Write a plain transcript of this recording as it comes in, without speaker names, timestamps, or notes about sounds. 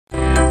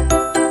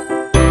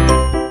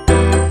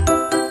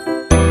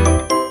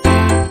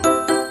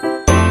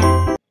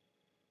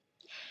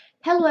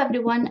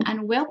everyone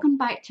and welcome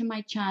back to my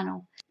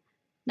channel.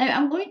 Now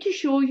I'm going to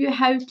show you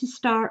how to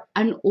start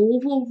an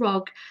oval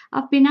rug.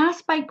 I've been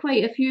asked by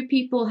quite a few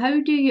people,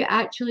 how do you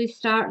actually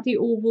start the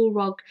oval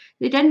rug?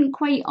 They didn't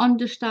quite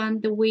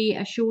understand the way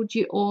I showed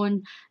you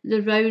on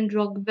the round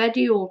rug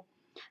video.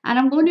 And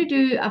I'm going to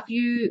do a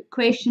few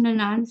question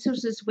and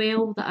answers as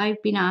well that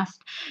I've been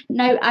asked.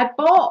 Now I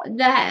bought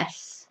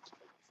this.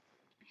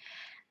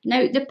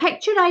 Now the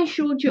picture I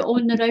showed you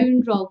on the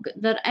round rug,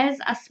 there is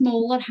a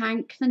smaller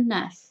hank than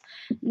this.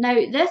 Now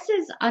this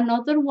is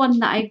another one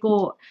that I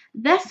got.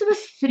 This was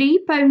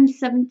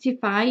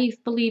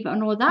 £3.75, believe it or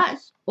not.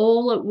 That's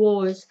all it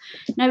was.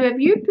 Now if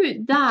you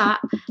put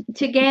that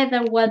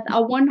together with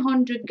a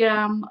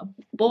 100-gram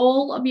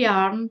ball of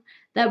yarn,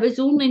 that was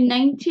only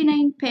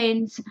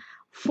 99p.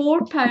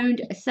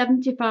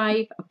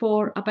 £4.75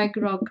 for a big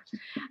rug,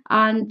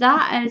 and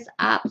that is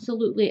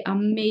absolutely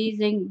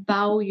amazing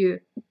value.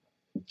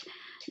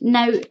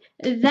 Now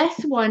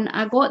this one,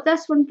 I got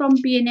this one from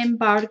B&M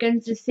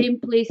Bargains, the same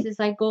place as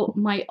I got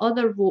my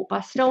other rope. I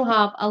still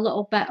have a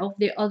little bit of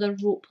the other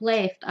rope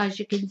left, as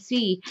you can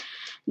see.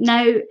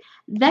 Now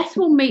this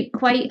will make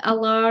quite a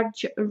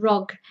large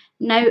rug.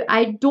 Now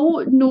I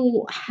don't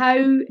know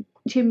how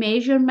to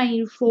measure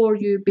mine for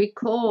you,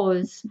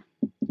 because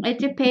it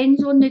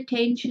depends on the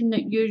tension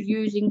that you're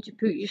using to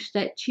put your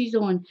stitches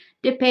on.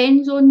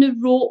 Depends on the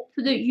rope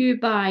that you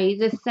buy,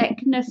 the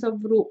thickness of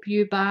rope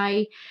you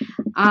buy,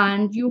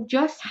 and you'll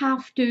just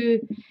have to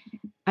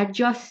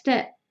adjust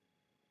it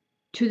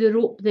to the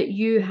rope that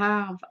you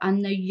have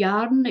and the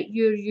yarn that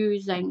you're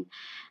using.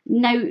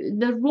 Now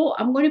the rope,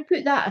 I'm going to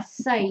put that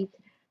aside.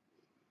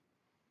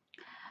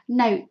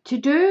 Now to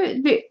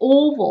do the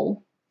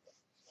oval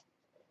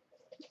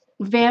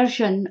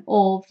version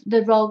of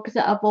the rug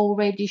that I've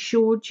already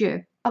showed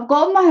you, I've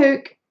got my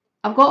hook,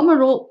 I've got my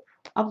rope,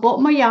 I've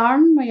got my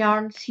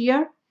yarn's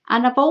here,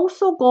 and I've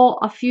also got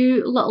a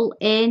few little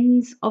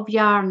ends of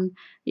yarn.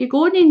 You're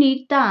going to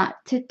need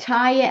that to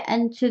tie it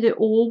into the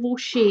oval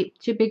shape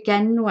to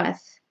begin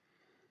with.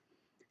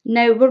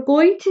 Now we're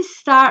going to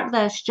start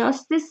this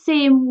just the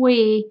same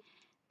way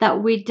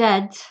that we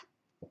did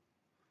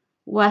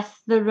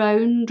with the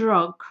round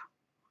rug.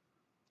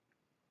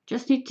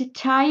 Just need to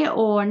tie it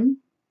on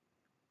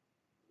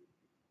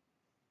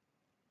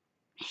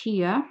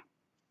here.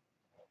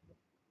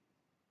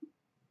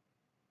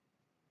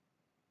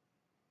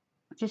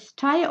 Just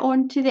tie it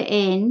on to the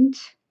end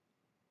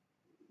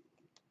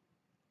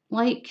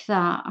like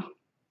that.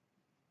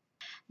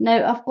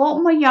 Now I've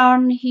got my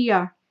yarn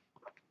here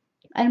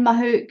and my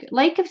hook.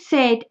 Like I've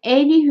said,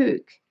 any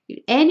hook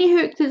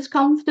that's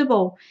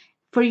comfortable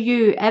for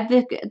you.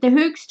 If the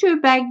hook's too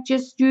big,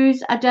 just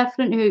use a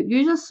different hook.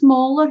 Use a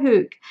smaller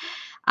hook.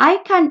 I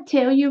can't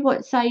tell you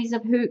what size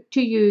of hook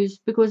to use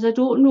because I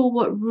don't know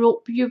what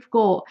rope you've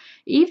got.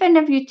 Even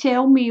if you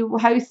tell me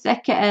how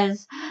thick it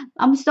is,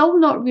 I'm still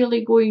not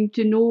really going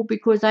to know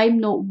because I'm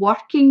not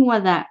working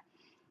with it.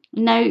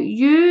 Now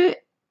you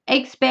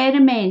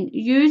experiment.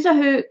 Use a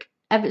hook.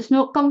 If it's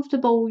not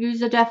comfortable,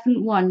 use a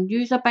different one.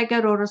 Use a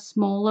bigger or a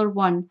smaller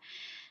one.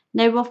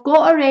 Now we've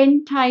got our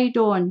end tied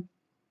on.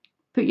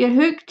 Put your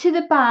hook to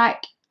the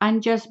back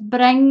and just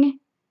bring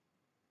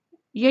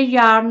your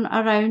yarn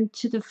around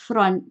to the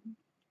front.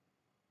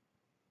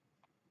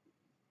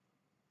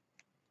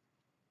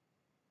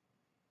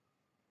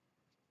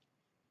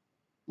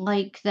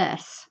 Like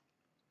this.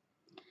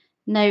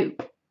 Now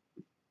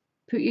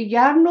put your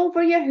yarn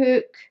over your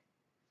hook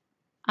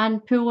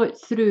and pull it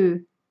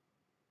through.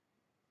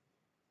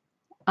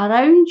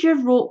 Around your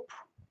rope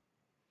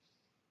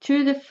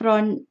to the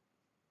front,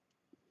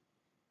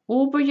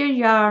 over your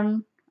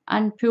yarn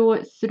and pull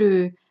it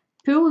through.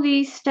 Pull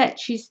these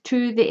stitches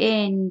to the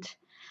end.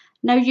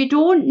 Now you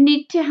don't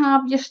need to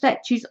have your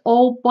stitches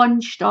all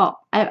bunched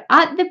up.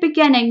 At the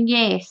beginning,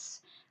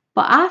 yes,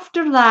 but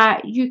after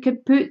that you can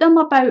put them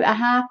about a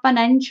half an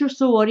inch or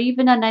so, or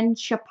even an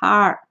inch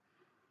apart.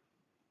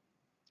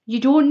 You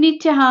don't need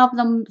to have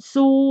them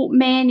so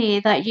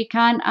many that you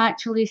can't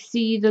actually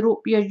see the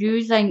rope you're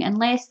using,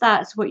 unless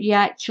that's what you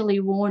actually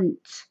want.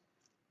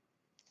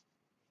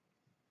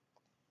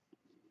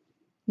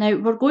 Now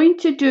we're going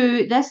to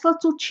do this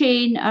little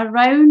chain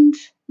around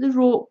the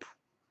rope,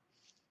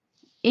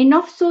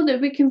 enough so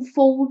that we can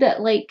fold it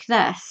like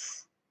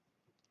this.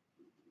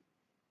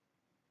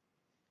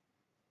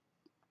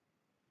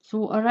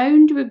 So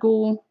around we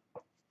go,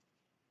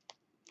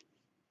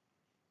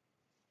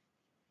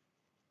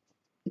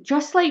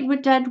 just like we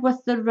did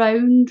with the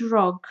round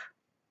rug.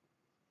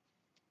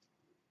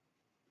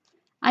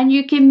 And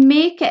you can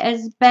make it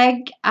as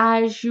big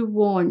as you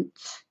want.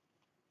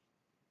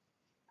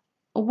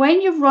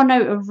 When you've run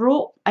out of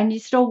rope and you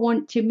still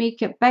want to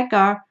make it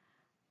bigger,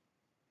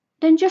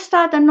 then just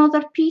add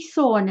another piece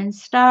on and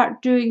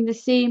start doing the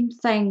same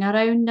thing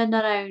around and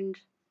around.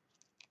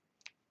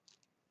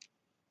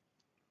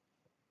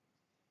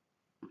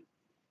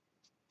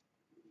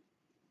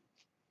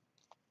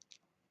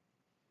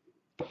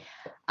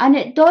 And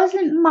it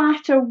doesn't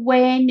matter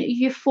when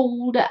you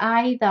fold it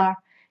either.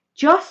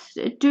 Just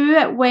do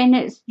it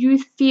when you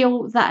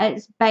feel that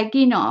it's big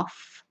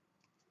enough.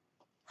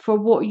 for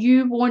what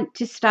you want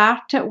to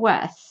start it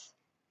with.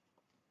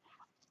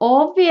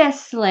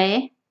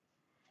 Obviously,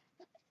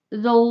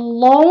 the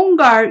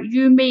longer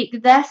you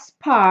make this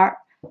part,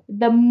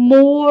 the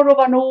more of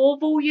an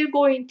oval you're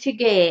going to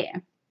get.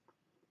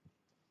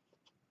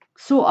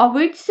 So I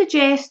would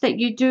suggest that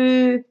you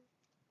do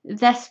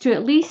this to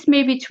at least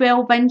maybe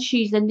 12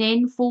 inches and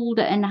then fold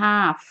it in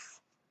half,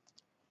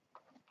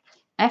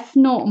 if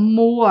not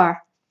more.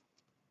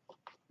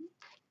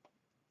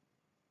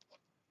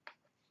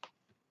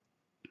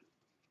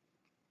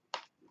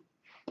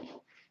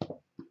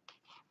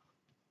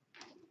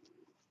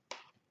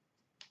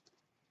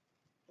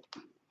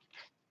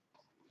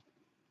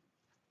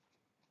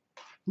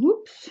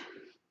 Oops.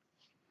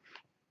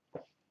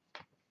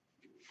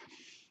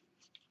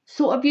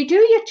 So if you do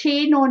your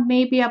chain on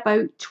maybe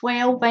about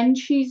 12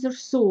 inches or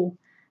so,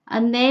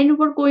 and then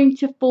we're going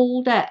to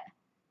fold it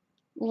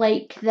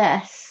like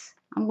this.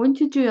 I'm going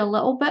to do a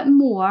little bit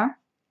more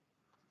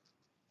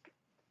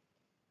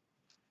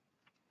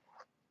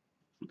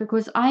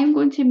because I'm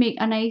going to make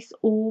a nice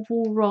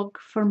oval rug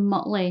for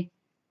Muttley.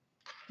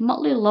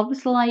 Muttley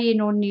loves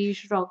lying on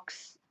these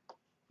rugs.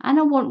 And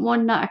I want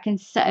one that I can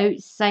sit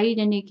outside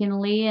and he can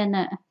lay in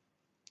it.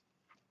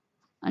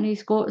 And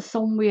he's got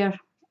somewhere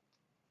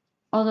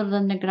other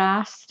than the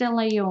grass to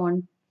lay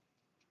on.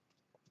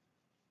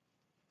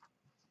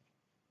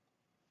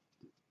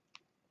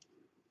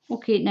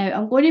 Okay, now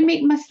I'm going to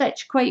make my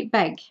stitch quite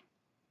big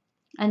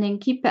and then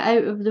keep it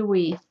out of the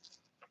way.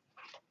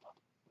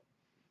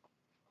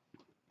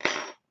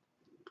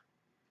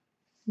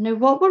 Now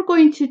what we're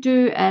going to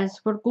do is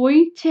we're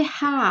going to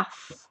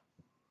half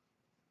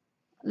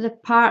the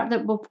part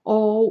that we've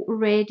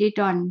already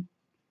done.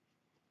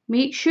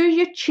 Make sure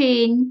your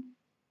chain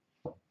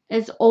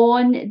is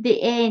on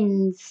the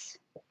ends,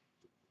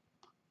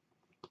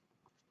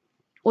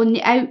 on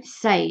the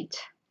outside,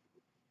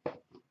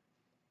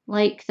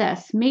 like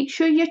this. Make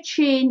sure your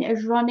chain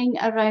is running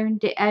around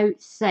the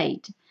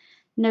outside.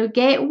 Now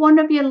get one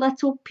of your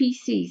little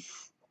pieces,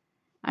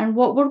 and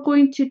what we're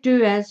going to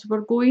do is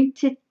we're going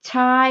to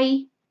tie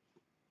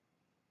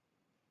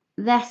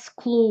this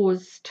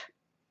closed.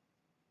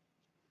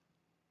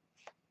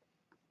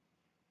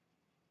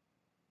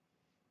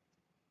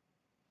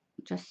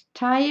 Just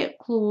tie it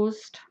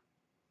closed.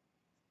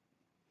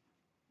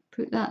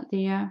 Put that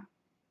there.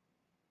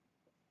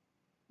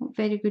 Not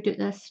very good at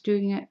this,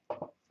 doing it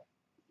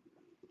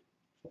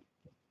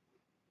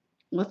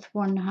with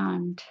one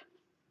hand.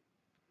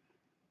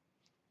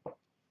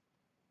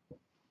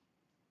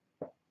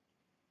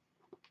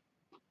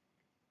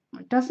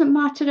 It doesn't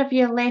matter if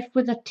you're left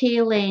with a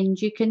tail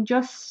end, you can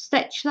just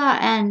stitch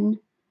that in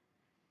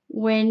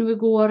when we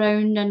go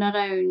around and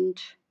around.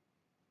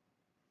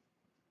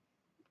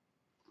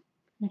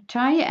 Now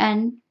tie it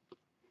in,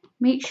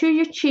 make sure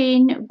your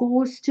chain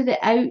goes to the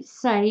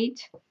outside.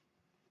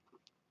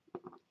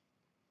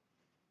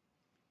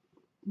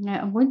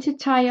 Now I'm going to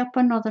tie up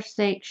another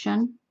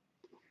section.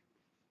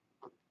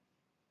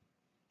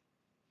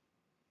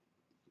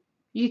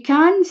 You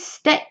can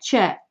stitch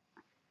it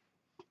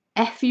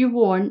if you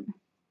want.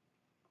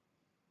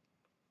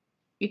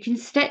 You can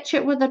stitch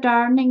it with a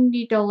darning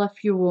needle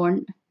if you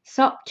want. It's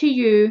up to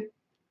you.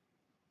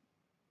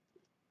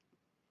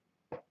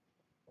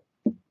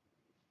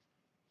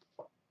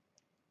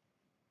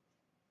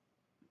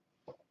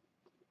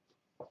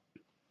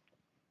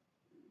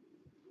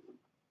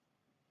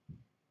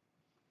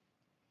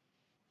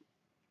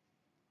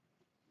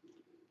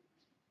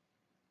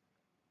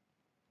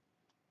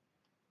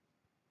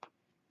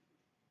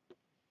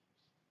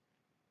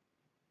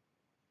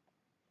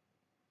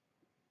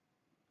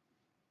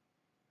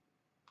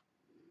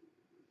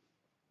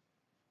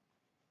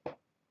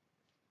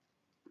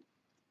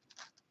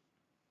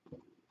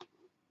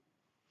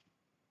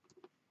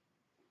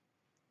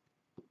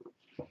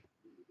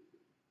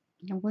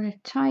 I'm going to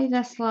tie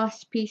this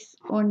last piece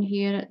on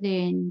here at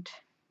the end.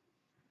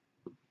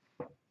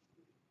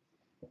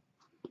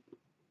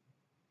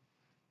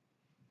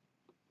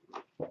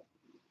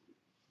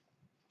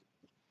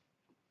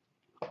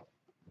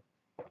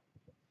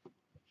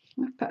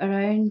 Whip it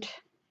around,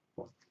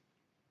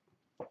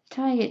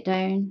 tie it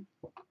down,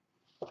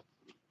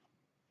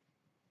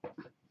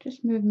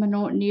 just move my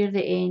knot near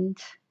the end.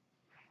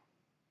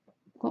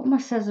 Got my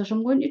scissors,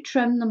 I'm going to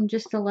trim them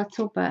just a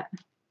little bit.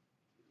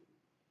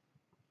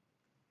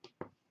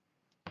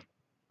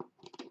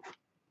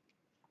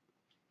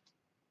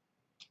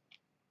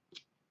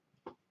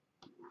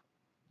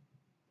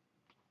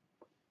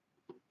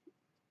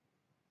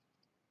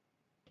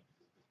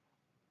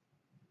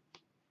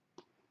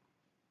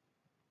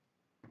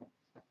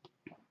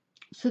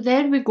 So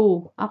there we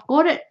go, I've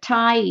got it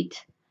tied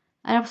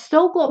and I've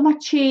still got my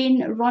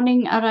chain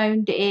running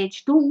around the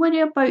edge. Don't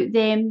worry about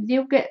them,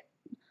 they'll get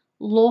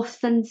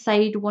lost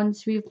inside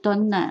once we've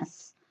done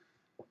this.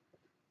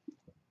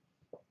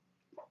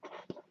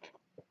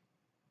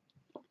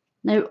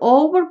 Now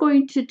all we're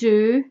going to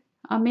do,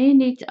 I may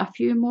need a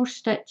few more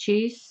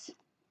stitches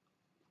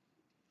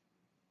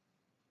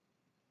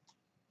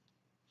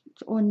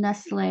on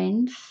this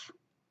length.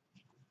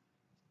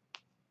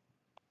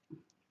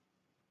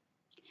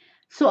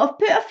 So I've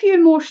put a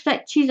few more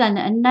stitches in,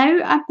 and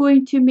now I'm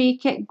going to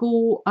make it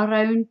go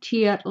around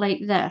here like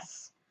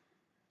this.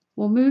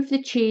 We'll move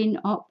the chain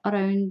up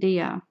around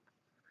there.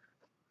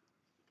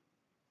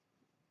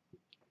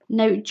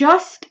 Now,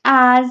 just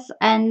as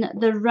in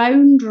the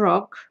round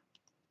rug,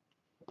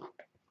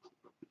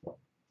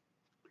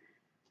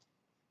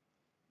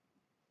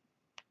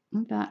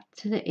 back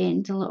to the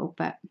end a little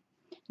bit.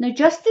 Now,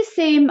 just the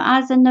same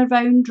as in the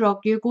round rug,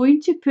 you're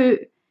going to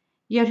put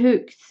your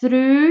hook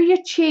through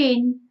your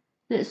chain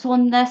that's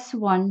on this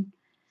one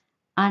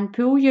and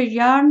pull your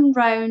yarn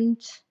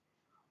round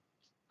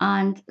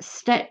and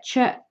stitch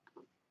it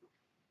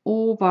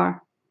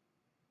over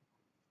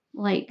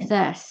like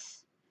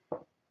this.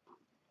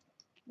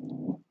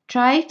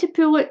 Try to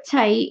pull it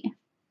tight.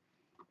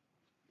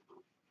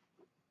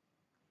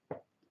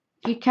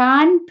 You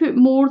can put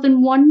more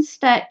than one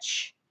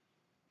stitch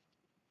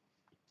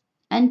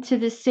into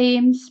the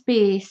same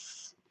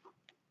space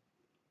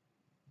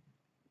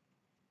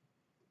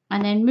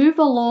and then move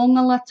along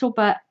a little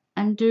bit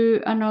and do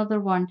another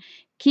one.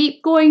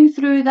 Keep going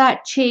through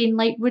that chain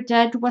like we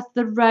did with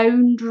the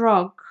round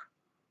rug.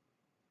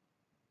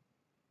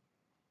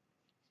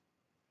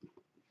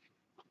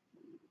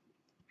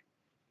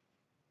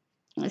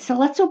 It's a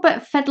little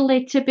bit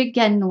fiddly to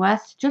begin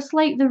with, just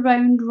like the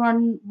round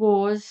run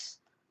was,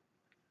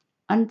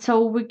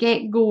 until we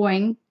get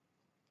going.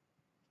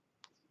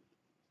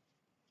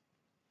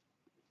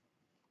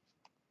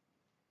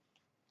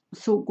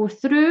 So go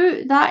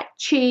through that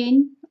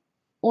chain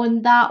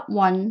on that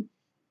one,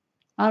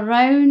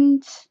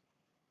 around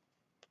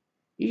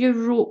your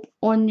rope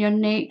on your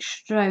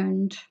next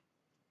round.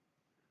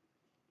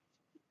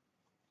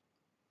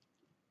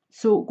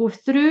 So go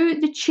through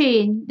the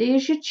chain,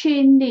 there's your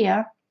chain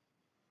there,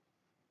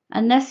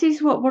 and this is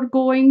what we're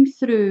going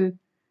through.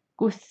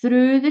 Go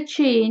through the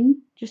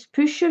chain, just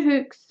push your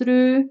hook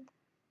through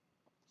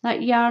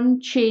that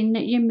yarn chain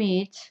that you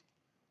made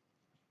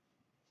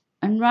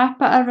and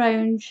wrap it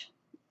around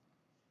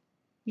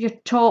your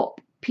top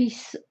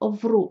piece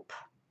of rope.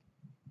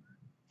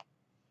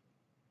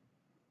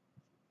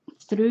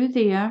 Through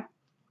there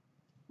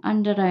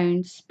and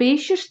around.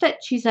 Space your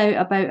stitches out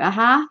about a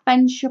 ½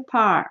 inch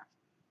apart.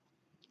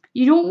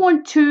 You don't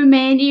want too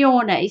many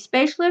on it,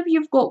 especially if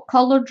you've got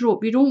coloured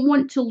rope. You don't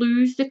want to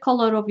lose the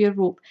colour of your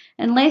rope,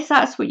 unless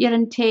that's what your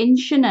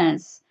intention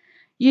is.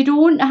 You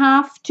don't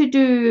have to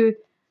do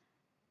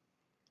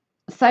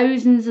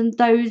thousands and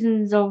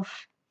thousands of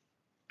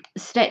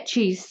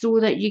stitches so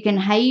that you can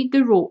hide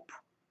the rope.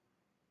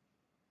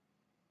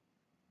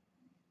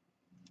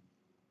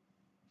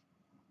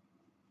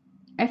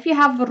 If you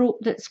have a rope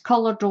that's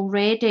coloured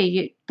already,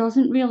 it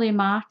doesn't really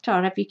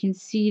matter if you can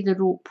see the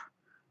rope.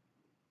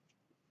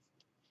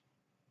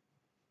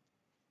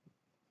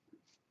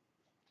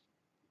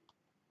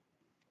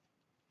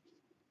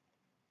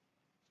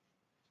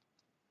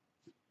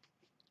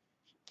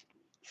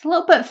 It's a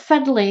little bit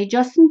fiddly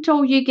just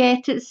until you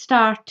get it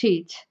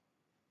started.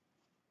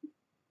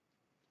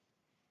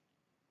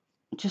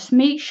 Just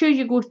make sure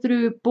you go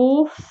through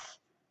both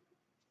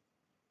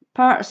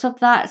parts of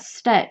that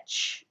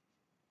stitch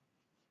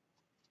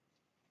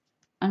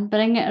and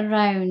bring it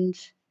around.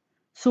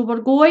 So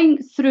we're going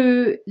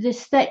through the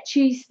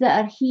stitches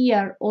that are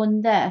here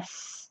on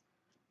this.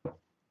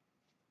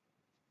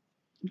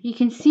 You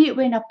can see it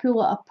when I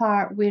pull it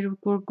apart where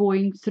we're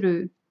going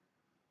through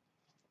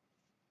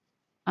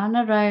and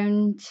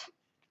around.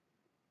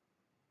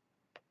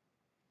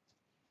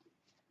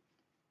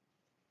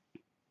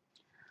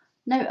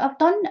 Now I've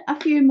done a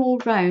few more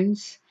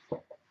rounds,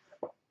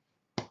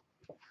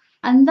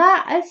 and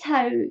that is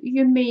how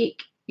you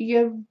make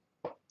your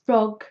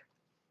rug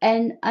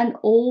in an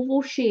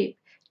oval shape.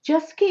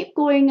 Just keep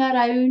going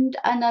around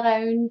and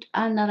around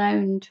and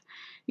around.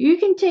 You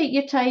can take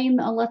your time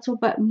a little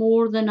bit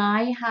more than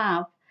I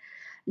have.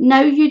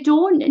 Now you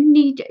don't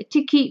need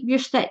to keep your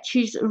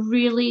stitches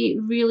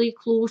really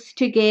close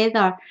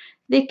together.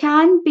 They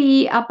can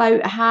be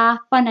about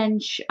 ½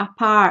 inch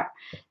apart.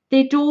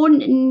 They don't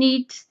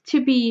need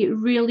to be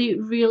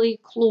really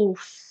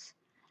close.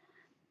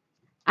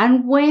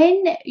 And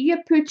when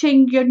you're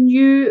putting your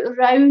new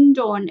round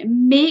on,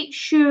 make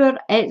sure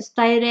it's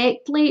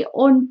directly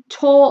on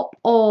top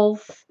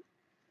of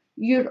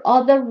your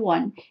other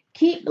one.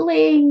 Keep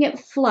laying it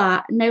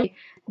flat. Now,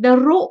 the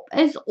rope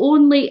is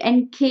only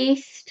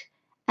encased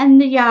in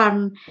the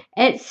yarn.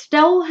 It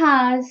still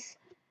has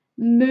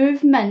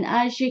movement,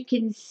 as you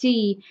can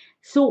see.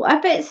 So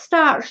if it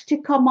starts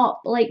to come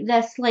up like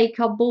this, like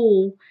a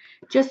bowl,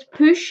 just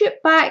push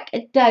it back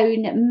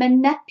down,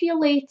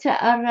 manipulate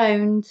it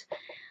around,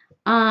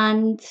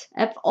 and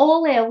if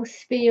all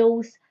else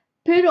fails,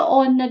 put it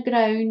on the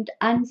ground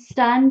and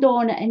stand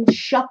on it and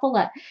shuffle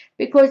it,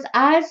 because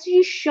as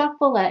you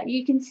shuffle it,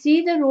 you can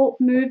see the rope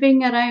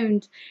moving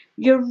around.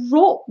 Your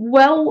rope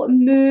will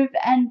move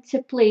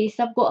into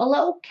place. I've got a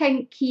little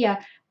kink here,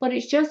 but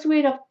it's just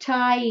where I've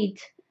tied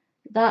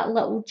that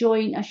little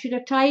joint. I should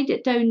have tied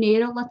it down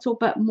there a little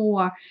bit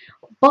more,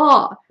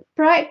 but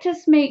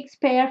practice makes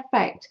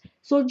perfect.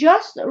 So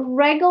just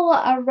wriggle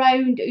it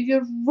around.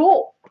 Your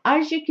rope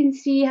as you can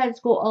see, has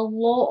got a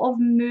lot of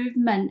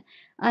movement,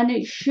 and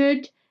it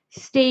should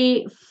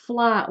stay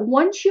flat.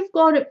 Once you've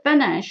got it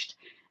finished,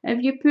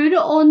 if you put it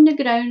on the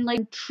ground,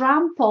 like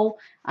trample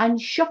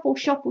and shuffle,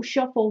 shuffle,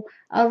 shuffle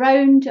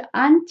around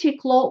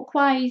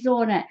anti-clockwise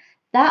on it,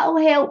 that'll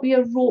help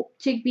your rope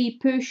to be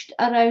pushed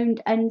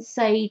around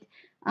inside,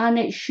 and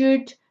it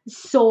should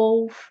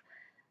solve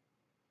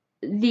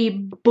the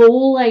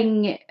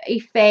bowling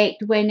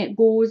effect when it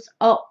goes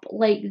up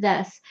like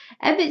this.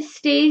 If it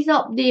stays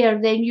up there,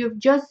 then you've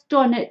just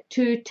done it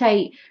too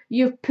tight.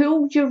 You've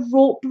pulled your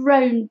rope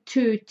round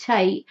too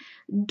tight.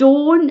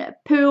 Don't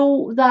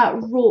pull that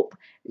rope.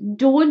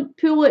 Don't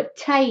pull it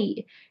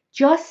tight.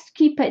 Just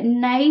keep it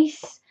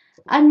nice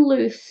and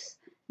loose.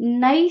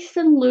 Nice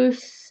and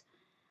loose.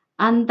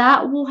 And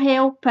that will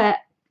help it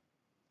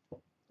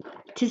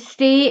to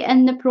stay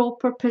in the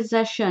proper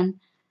position.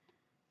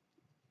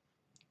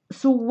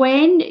 So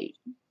when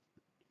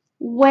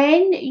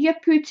you're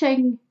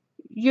putting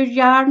your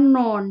yarn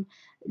on,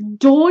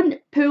 don't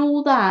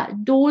pull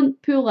that.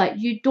 Don't pull it.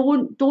 You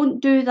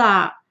don't do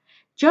that.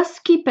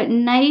 Just keep it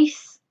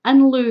nice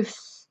and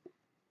loose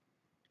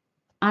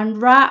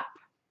and wrap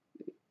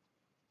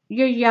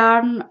your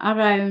yarn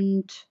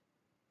around.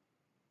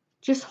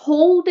 Just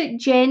hold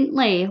it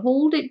gently.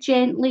 Hold it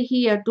gently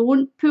here.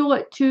 Don't pull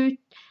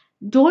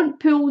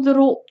the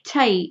rope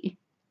tight.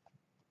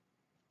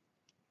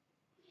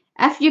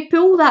 If you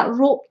pull that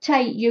rope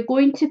tight, you're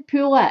going to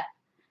pull it,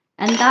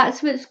 and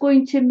that's what's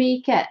going to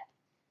make it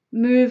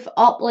move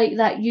up like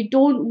that. You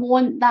don't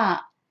want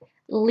that.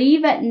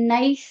 Leave it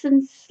nice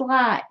and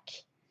slack,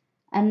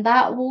 and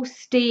that will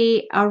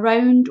stay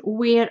around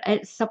where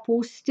it's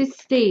supposed to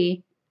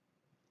stay.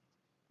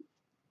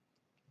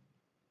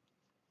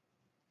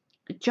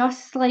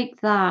 Just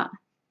like that.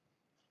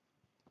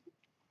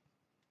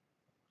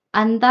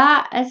 And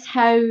that is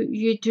how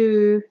you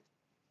do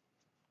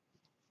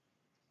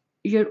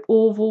your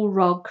oval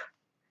rug.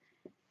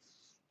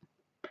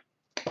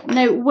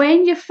 Now,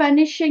 when you're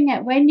finishing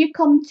it, when you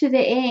come to the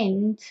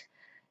end,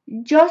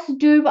 just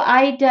do what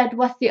I did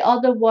with the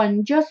other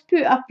one. Just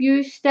put a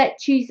few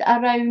stitches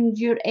around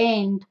your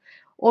end,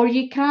 or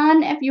you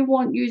can, if you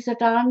want, use a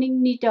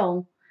darning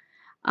needle,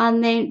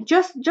 and then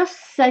just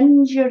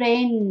singe your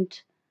end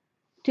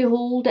to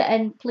hold it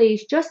in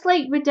place, just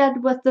like we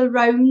did with the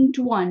round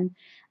one.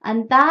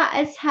 And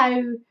that is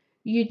how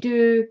you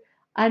do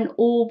an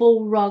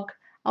oval rug.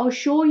 I'll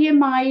show you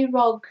my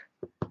rug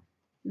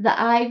that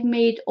I've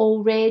made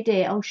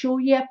already. I'll show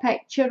you a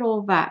picture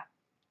of it.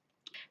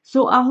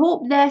 So I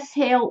hope this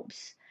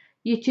helps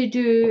you to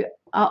do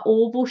an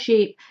oval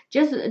shape.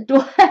 Just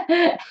don't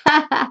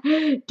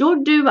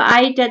do what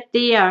I did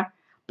there.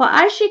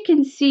 But as you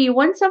can see,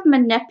 once I've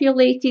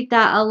manipulated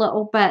that a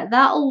little bit,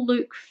 that'll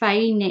look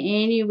fine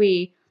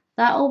anyway.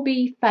 That'll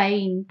be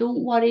fine.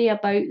 Don't worry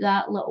about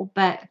that little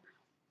bit.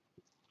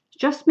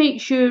 Just make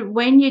sure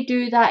when you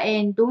do that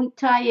end, don't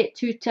tie it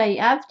too tight.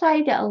 I've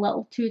tied it a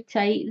little too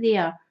tight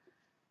there.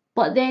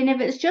 But then if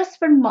it's just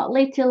for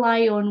Muttley to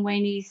lie on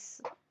when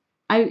he's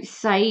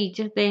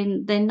outside,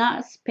 then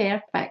that's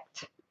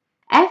perfect.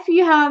 If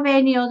you have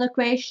any other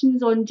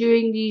questions on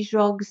doing these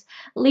rugs,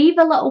 leave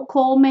a little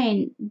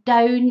comment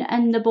down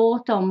in the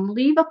bottom.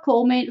 Leave a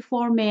comment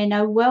for me and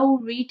I will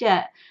read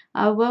it.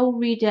 I will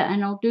read it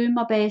and I'll do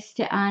my best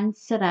to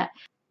answer it.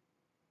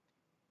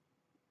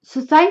 So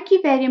thank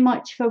you very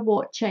much for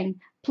watching.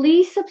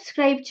 Please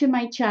subscribe to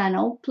my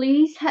channel.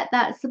 Please hit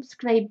that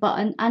subscribe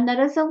button, and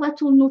there is a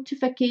little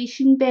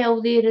notification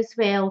bell there as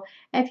well.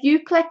 If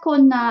you click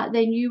on that,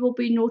 then you will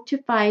be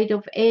notified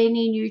of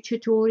any new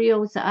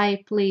tutorials that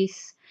I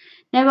place.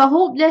 Now I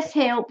hope this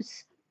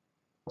helps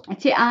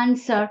to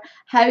answer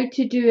how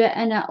to do it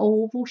in an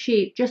oval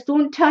shape. Just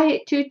don't tie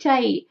it too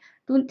tight.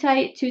 Don't tie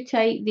it too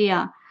tight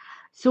there.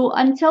 So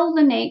until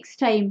the next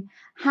time,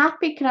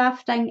 happy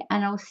crafting,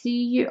 and I'll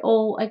see you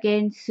all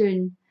again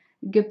soon.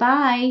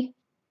 Goodbye.